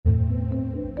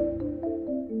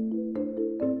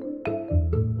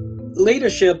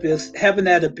leadership is having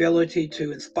that ability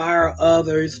to inspire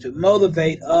others, to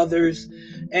motivate others,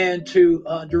 and to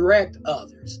direct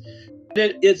others.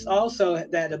 It's also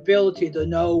that ability to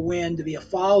know when to be a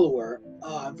follower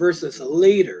versus a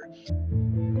leader.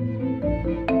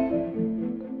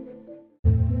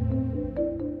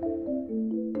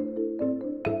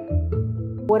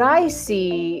 What I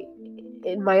see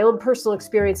in my own personal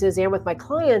experiences and with my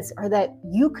clients are that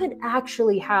you can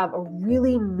actually have a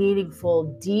really meaningful,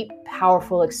 deep,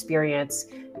 powerful experience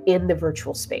in the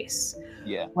virtual space.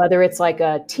 Yeah. Whether it's like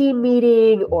a team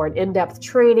meeting or an in-depth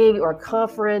training or a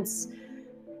conference,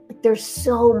 there's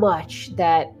so much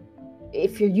that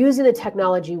if you're using the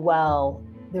technology well,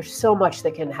 there's so much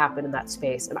that can happen in that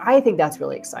space. And I think that's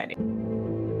really exciting.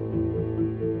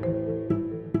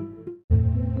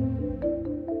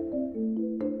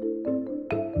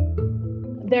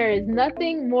 There is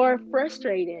nothing more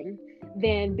frustrating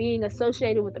than being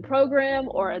associated with a program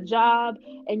or a job,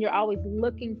 and you're always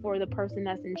looking for the person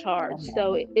that's in charge.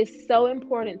 So it's so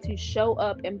important to show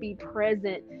up and be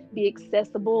present, be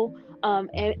accessible,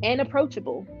 and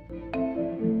approachable.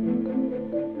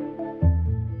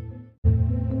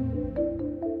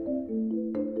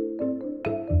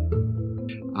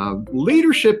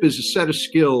 Leadership is a set of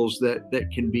skills that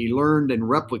can be learned and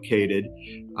replicated.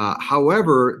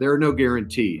 However, there are no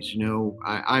guarantees. You know,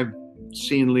 I've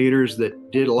seen leaders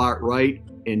that did a lot right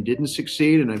and didn't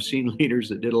succeed, and I've seen leaders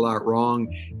that did a lot wrong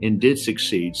and did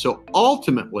succeed. So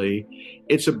ultimately,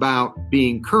 it's about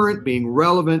being current, being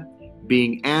relevant,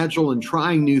 being agile, and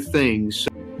trying new things.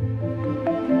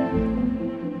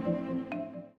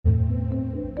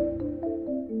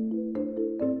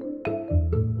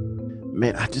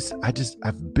 Man,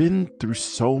 I've been through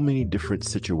so many different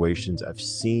situations. I've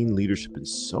seen leadership in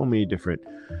so many different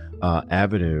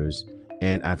avenues,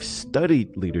 and I've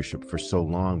studied leadership for so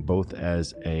long, both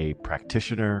as a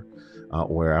practitioner,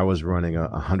 where I was running a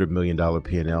 $100 million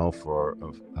P&L for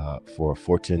a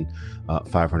Fortune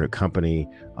 500 company,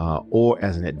 or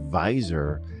as an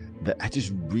advisor. That I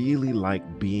just really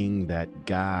like being that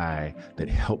guy that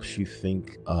helps you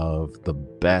think of the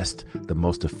best, the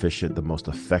most efficient, the most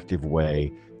effective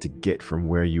way to get from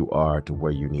where you are to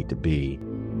where you need to be.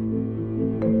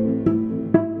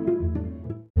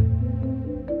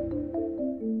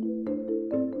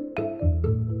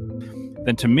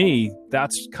 Then to me,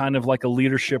 that's kind of like a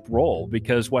leadership role,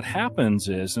 because what happens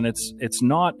is, and it's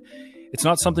not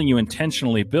something you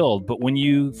intentionally build, but when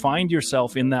you find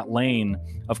yourself in that lane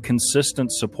of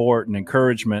consistent support and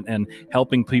encouragement and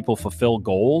helping people fulfill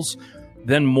goals,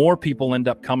 then more people end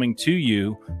up coming to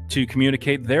you to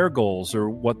communicate their goals or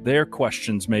what their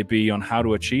questions may be on how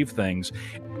to achieve things.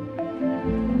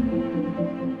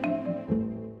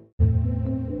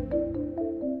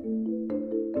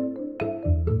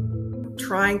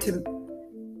 Trying to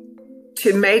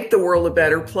make the world a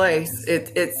better place.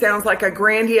 It sounds like a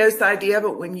grandiose idea,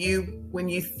 but when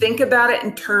you think about it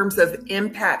in terms of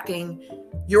impacting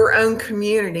your own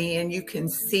community, and you can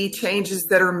see changes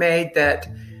that are made that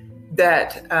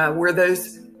where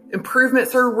those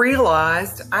improvements are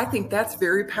realized, I think that's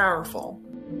very powerful.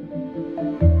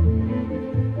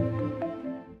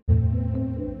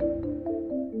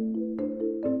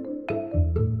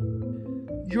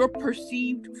 Your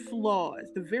perceived flaws,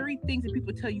 the very things that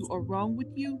people tell you are wrong with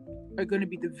you, are going to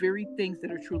be the very things that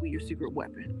are truly your secret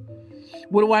weapon.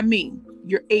 What do I mean?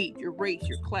 Your age, your race,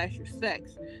 your class, your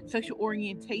sex, sexual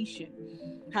orientation,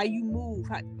 how you move,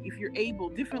 if you're able,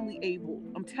 differently able.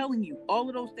 I'm telling you, all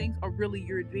of those things are really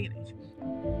your advantage.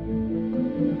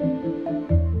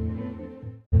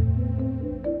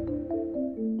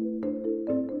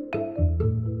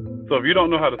 So if you don't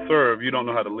know how to serve, you don't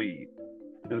know how to lead.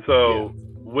 And so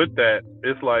with that,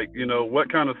 it's like, you know, what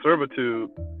kind of servitude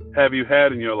have you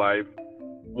had in your life?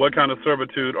 What kind of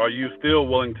servitude are you still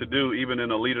willing to do even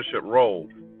in a leadership role?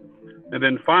 And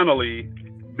then finally,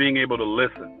 being able to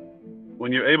listen.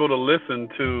 When you're able to listen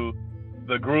to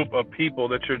the group of people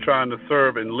that you're trying to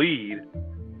serve and lead,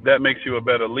 that makes you a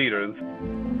better leader.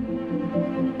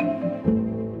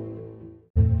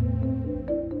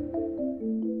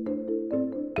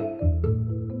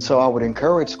 So I would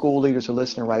encourage school leaders who are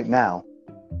listening right now,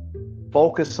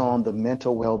 focus on the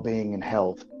mental well-being and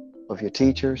health of your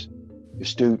teachers, your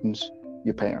students,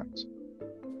 your parents.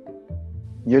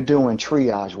 You're doing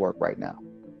triage work right now,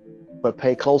 but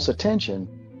pay close attention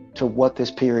to what this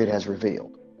period has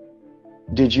revealed.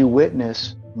 Did you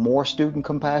witness more student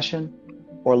compassion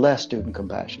or less student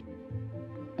compassion?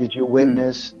 Did you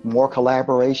witness more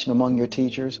collaboration among your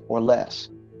teachers or less?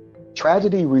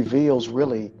 Tragedy reveals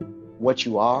really what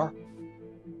you are.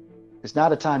 It's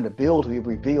not a time to build who, it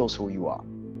reveals who you are.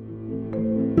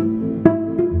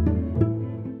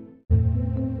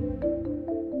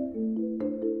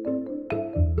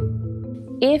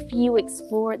 if you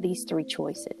explore these three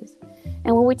choices.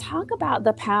 And when we talk about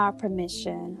the power of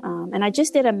permission, and I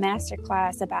just did a master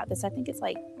class about this, I think it's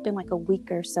been a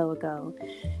week or so ago.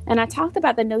 And I talked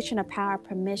about the notion of power of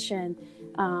permission,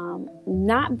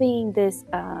 not being this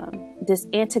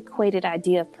antiquated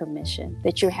idea of permission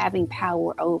that you're having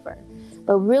power over,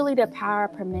 but really the power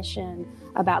of permission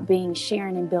about being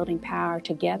sharing and building power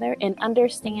together, and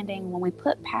understanding when we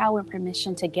put power and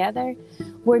permission together,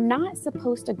 we're not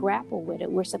supposed to grapple with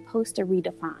it. We're supposed to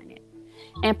redefine it.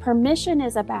 And permission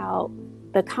is about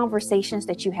the conversations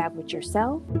that you have with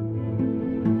yourself.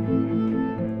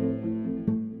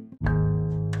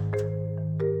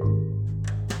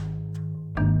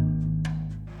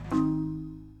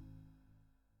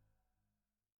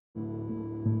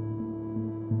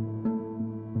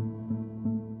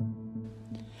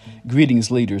 Greetings,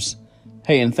 leaders.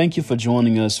 Hey, and thank you for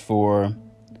joining us for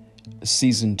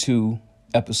Season 2,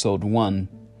 Episode 1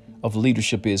 of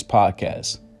Leadership Is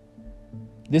Podcast.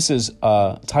 This is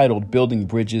titled Building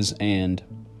Bridges and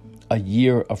a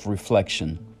Year of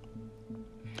Reflection.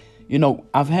 You know,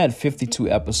 I've had 52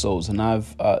 episodes, and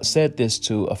I've said this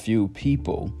to a few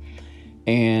people,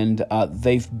 and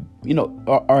they've,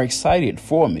 are excited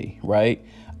for me, right,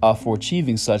 for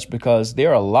achieving such, because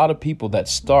there are a lot of people that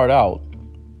start out,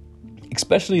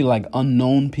 especially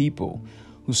unknown people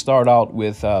who start out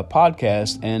with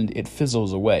podcasts and it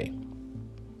fizzles away.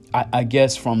 I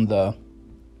guess from the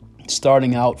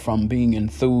starting out from being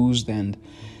enthused and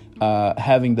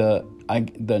having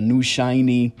the new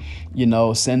shiny,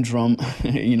 syndrome,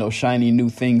 shiny new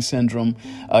thing syndrome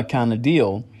kind of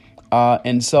deal.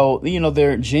 And so,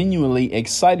 they're genuinely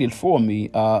excited for me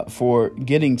for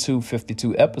getting to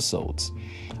 52 episodes.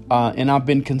 And I've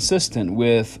been consistent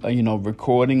with,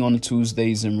 recording on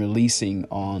Tuesdays and releasing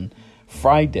on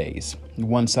Fridays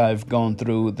once I've gone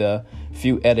through the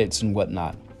few edits and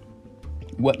whatnot.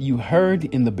 What you heard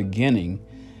in the beginning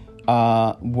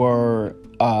were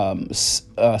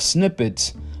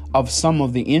snippets of some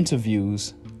of the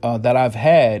interviews that I've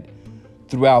had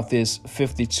throughout this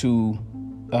 52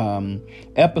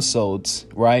 episodes,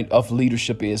 right, of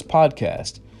Leadership Is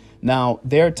Podcast. Now,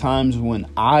 there are times when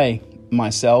I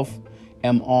myself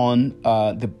am on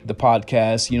the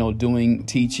podcast, doing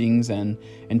teachings and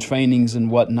trainings and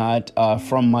whatnot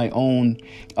from my own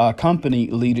company,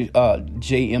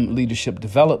 JM Leadership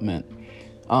Development.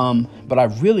 But I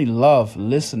really love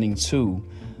listening to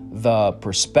the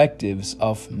perspectives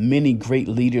of many great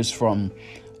leaders from,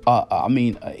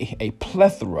 a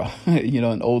plethora,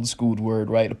 an old school word,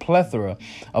 right? A plethora,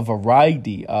 a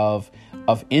variety of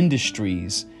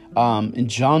industries and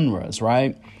genres,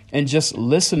 right? And just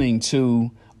listening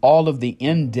to all of the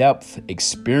in-depth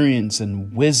experience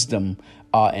and wisdom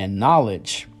and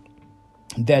knowledge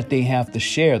that they have to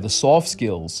share, the soft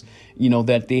skills,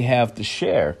 that they have to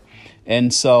share.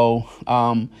 And so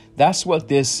that's what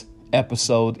this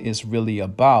episode is really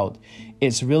about.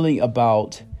 It's really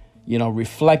about,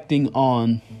 reflecting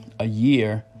on a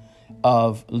year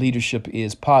of Leadership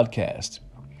Is Podcast.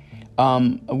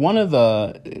 One of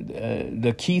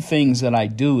the key things that I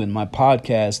do in my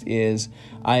podcast is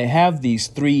I have these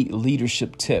 3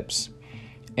 leadership tips.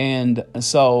 And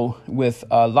so with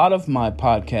a lot of my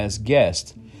podcast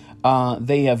guests,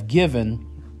 they have given,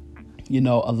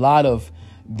 a lot of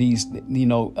these,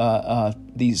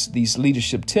 these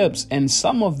leadership tips. And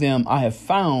some of them I have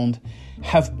found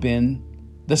have been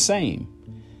the same.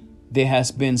 There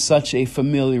has been such a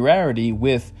familiarity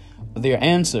with their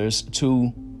answers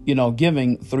to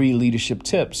giving 3 leadership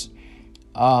tips.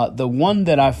 The one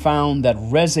that I found that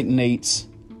resonates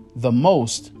the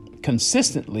most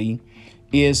consistently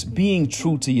is being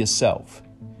true to yourself.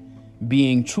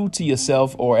 Being true to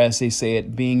yourself, or as they say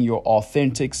it, being your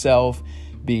authentic self,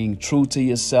 being true to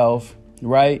yourself,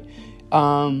 right?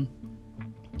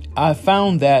 I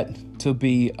found that to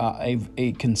be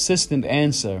a consistent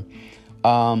answer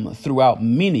throughout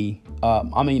many,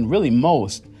 really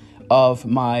most of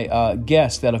my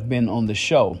guests that have been on the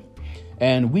show.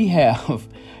 And we have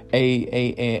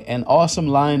an awesome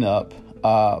lineup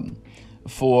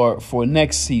for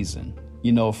next season,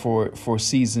 for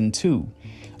season 2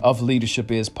 of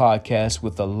Leadership Is Podcast,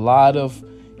 with a lot of,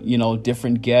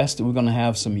 different guests. We're going to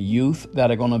have some youth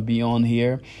that are going to be on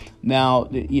here. Now,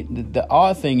 the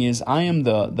odd thing is I am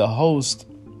the host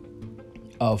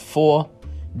of 4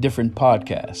 different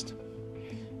podcasts.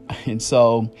 And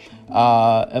so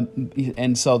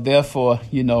therefore,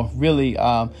 really,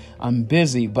 I'm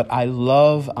busy, but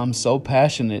I'm so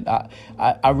passionate.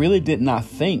 I really did not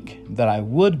think that I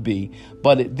would be,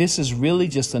 but this is really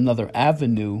just another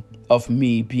avenue of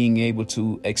me being able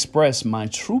to express my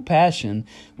true passion,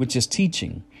 which is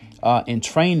teaching. in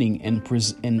training and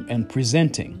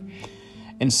presenting.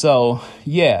 And so,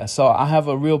 so I have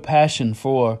a real passion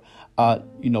for,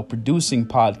 producing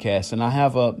podcasts, and I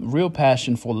have a real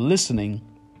passion for listening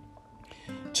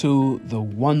to the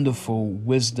wonderful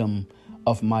wisdom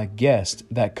of my guests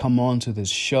that come on to this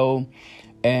show.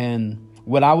 And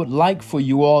what I would like for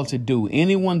you all to do,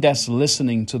 anyone that's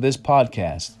listening to this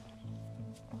podcast,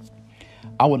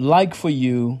 I would like for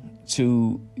you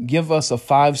to give us a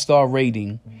 5-star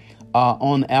rating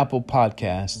on Apple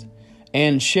Podcasts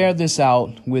and share this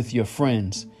out with your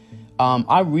friends.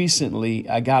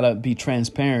 I gotta be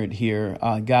transparent here,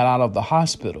 got out of the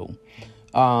hospital,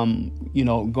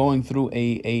 going through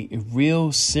a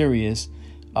real serious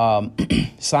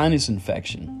sinus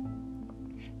infection.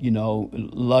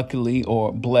 Luckily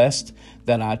or blessed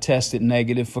that I tested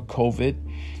negative for COVID.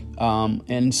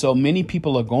 And so many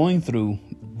people are going through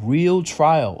real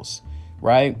trials,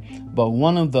 right? But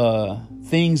one of the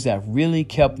things that really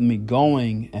kept me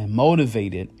going and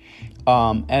motivated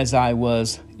as I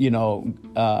was,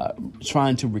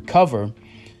 trying to recover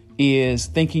is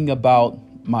thinking about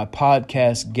my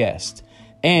podcast guest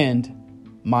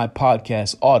and my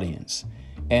podcast audience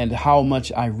and how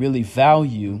much I really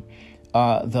value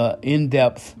the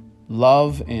in-depth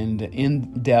love and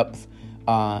in-depth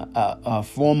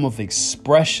form of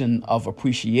expression of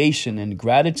appreciation and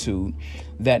gratitude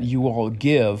that you all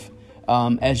give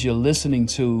as you're listening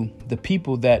to the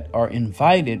people that are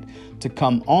invited to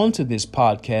come onto this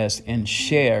podcast and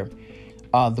share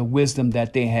the wisdom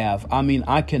that they have. I mean,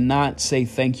 I cannot say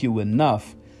thank you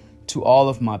enough to all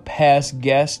of my past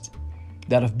guests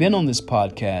that have been on this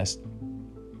podcast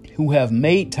who have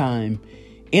made time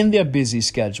in their busy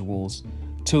schedules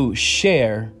to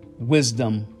share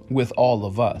wisdom with all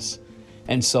of us.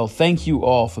 And so thank you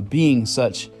all for being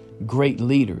such great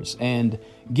leaders and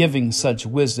giving such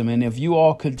wisdom. And if you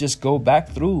all could just go back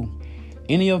through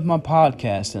any of my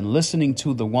podcasts and listening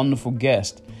to the wonderful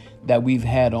guests that we've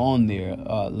had on there,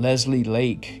 Leslie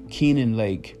Lake, Keenan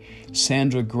Lake,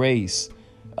 Sandra Grace,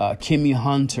 Kimmy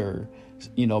Hunter,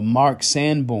 Mark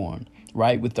Sanborn,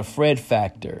 right, with the Fred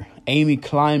Factor, Amy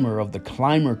Clymer of the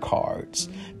Clymer Cards,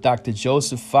 Dr.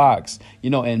 Joseph Fox,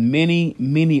 and many,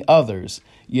 many others,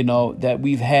 that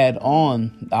we've had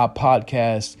on our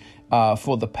podcast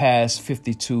for the past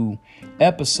 52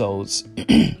 episodes.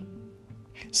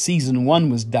 Season 1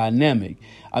 was dynamic.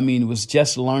 I mean, it was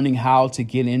just learning how to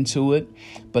get into it.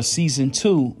 But season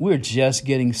 2, we're just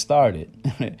getting started.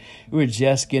 We're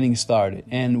just getting started.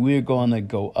 And we're going to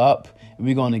go up.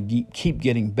 We're going to keep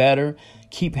getting better,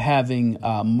 keep having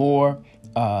more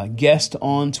guests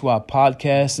on to our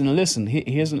podcast. And listen,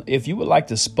 if you would like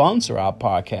to sponsor our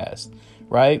podcast,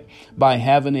 right, by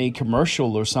having a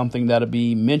commercial or something that'll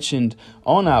be mentioned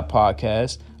on our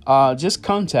podcast, just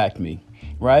contact me,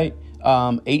 right?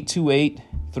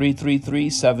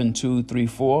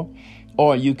 828-333-7234,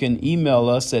 or you can email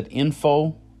us at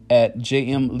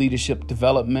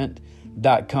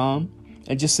info@jmleadershipdevelopment.com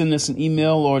and just send us an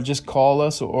email or just call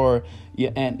us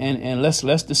and let's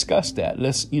discuss that.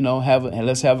 Let's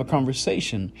have a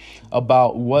conversation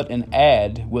about what an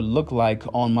ad would look like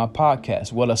on my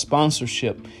podcast, what a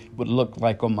sponsorship would look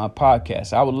like on my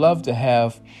podcast. I would love to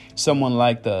have someone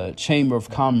like the Chamber of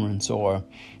Commerce or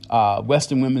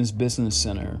Western Women's Business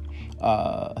Center,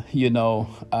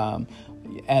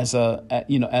 as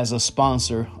a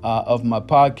sponsor of my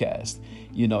podcast,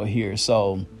 here.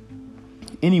 So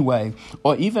anyway,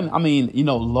 or even,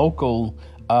 local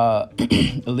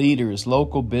leaders,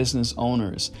 local business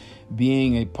owners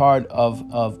being a part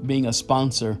of being a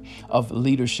sponsor of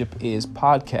Leadership Is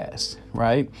podcast,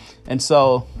 right? And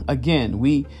so again,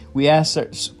 we ask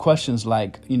questions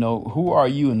like, who are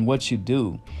you and what you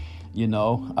do?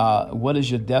 What is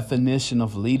your definition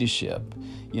of leadership?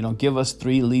 Give us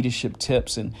 3 leadership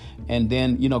tips and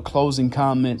then, closing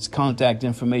comments, contact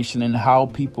information, and how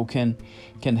people can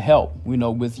help,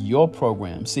 with your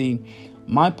program. See,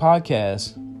 my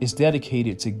podcast is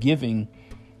dedicated to giving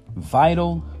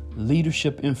vital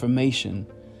leadership information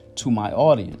to my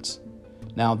audience.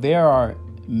 Now, there are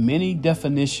many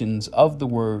definitions of the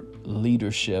word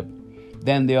leadership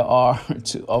than there are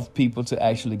of people to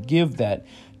actually give that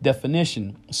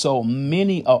definition. So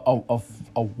many of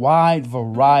a wide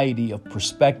variety of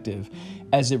perspective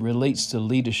as it relates to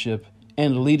leadership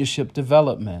and leadership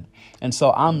development. And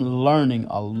so I'm learning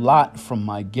a lot from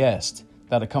my guests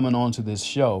that are coming on to this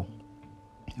show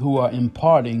who are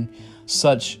imparting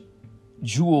such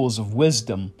jewels of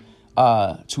wisdom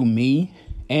to me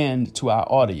and to our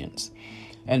audience.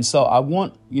 And so I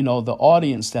want, the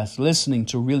audience that's listening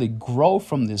to really grow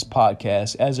from this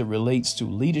podcast as it relates to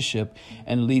leadership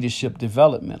and leadership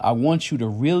development. I want you to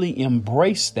really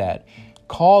embrace that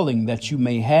calling that you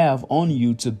may have on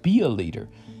you to be a leader.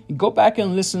 Go back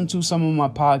and listen to some of my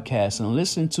podcasts and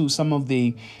listen to some of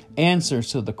the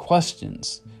answers to the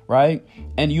questions, right?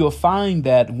 And you'll find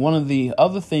that one of the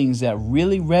other things that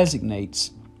really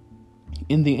resonates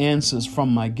in the answers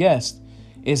from my guest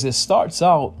is it starts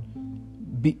out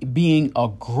being a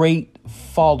great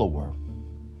follower,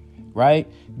 right?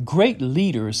 Great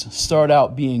leaders start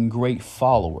out being great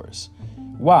followers.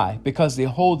 Why? Because they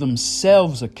hold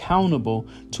themselves accountable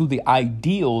to the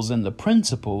ideals and the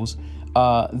principles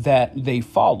that they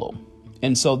follow.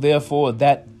 And so therefore,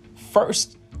 that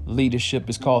first leadership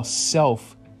is called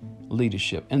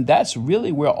self-leadership. And that's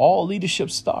really where all leadership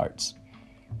starts.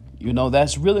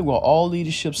 That's really where all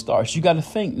leadership starts. You got to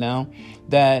think now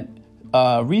that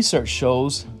research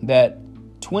shows that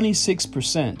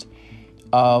 26%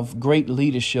 of great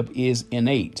leadership is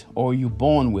innate, or you're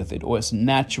born with it, or it's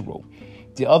natural.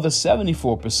 The other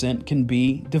 74% can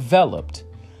be developed.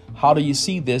 How do you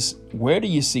see this? Where do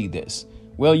you see this?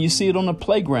 Well, you see it on the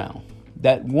playground.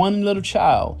 That one little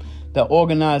child that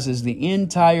organizes the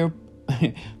entire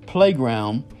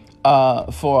playground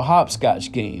for a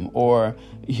hopscotch game or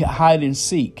hide and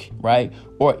seek, right?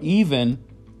 Or even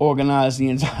organize the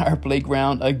entire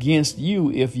playground against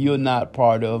you if you're not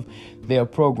part of their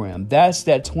program. That's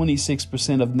that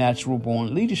 26% of natural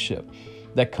born leadership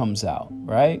that comes out,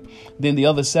 right? Then the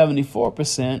other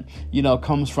 74%,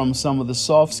 comes from some of the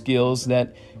soft skills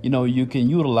that, you can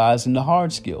utilize in the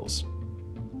hard skills.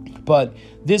 But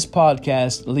this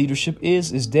podcast, Leadership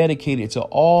is dedicated to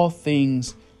all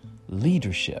things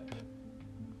leadership.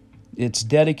 It's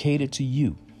dedicated to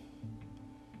you.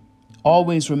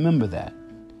 Always remember that.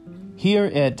 Here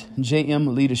at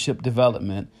JM Leadership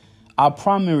Development, our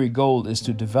primary goal is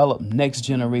to develop next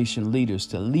generation leaders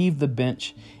to leave the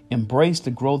bench, embrace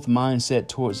the growth mindset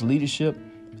towards leadership,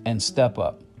 and step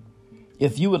up.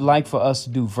 If you would like for us to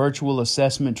do virtual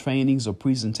assessment trainings or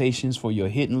presentations for your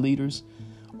hidden leaders,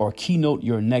 or keynote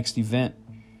your next event,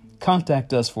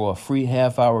 contact us for a free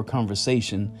half-hour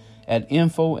conversation at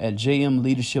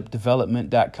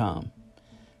info@jmleadershipdevelopment.com.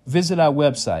 Visit our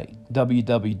website,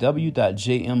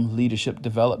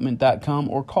 www.jmleadershipdevelopment.com,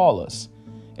 or call us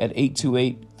at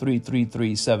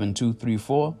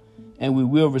 828-333-7234, and we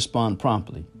will respond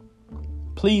promptly.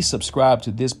 Please subscribe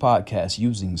to this podcast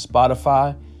using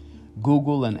Spotify,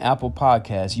 Google, and Apple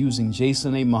Podcasts using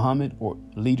Jason A. Muhammad or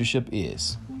Leadership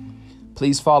Is.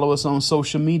 Please follow us on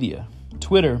social media.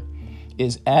 Twitter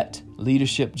is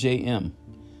 @LeadershipJM.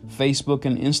 Facebook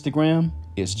and Instagram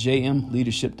is JM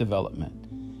Leadership Development.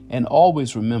 And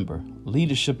always remember,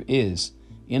 leadership is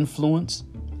influence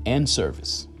and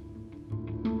service.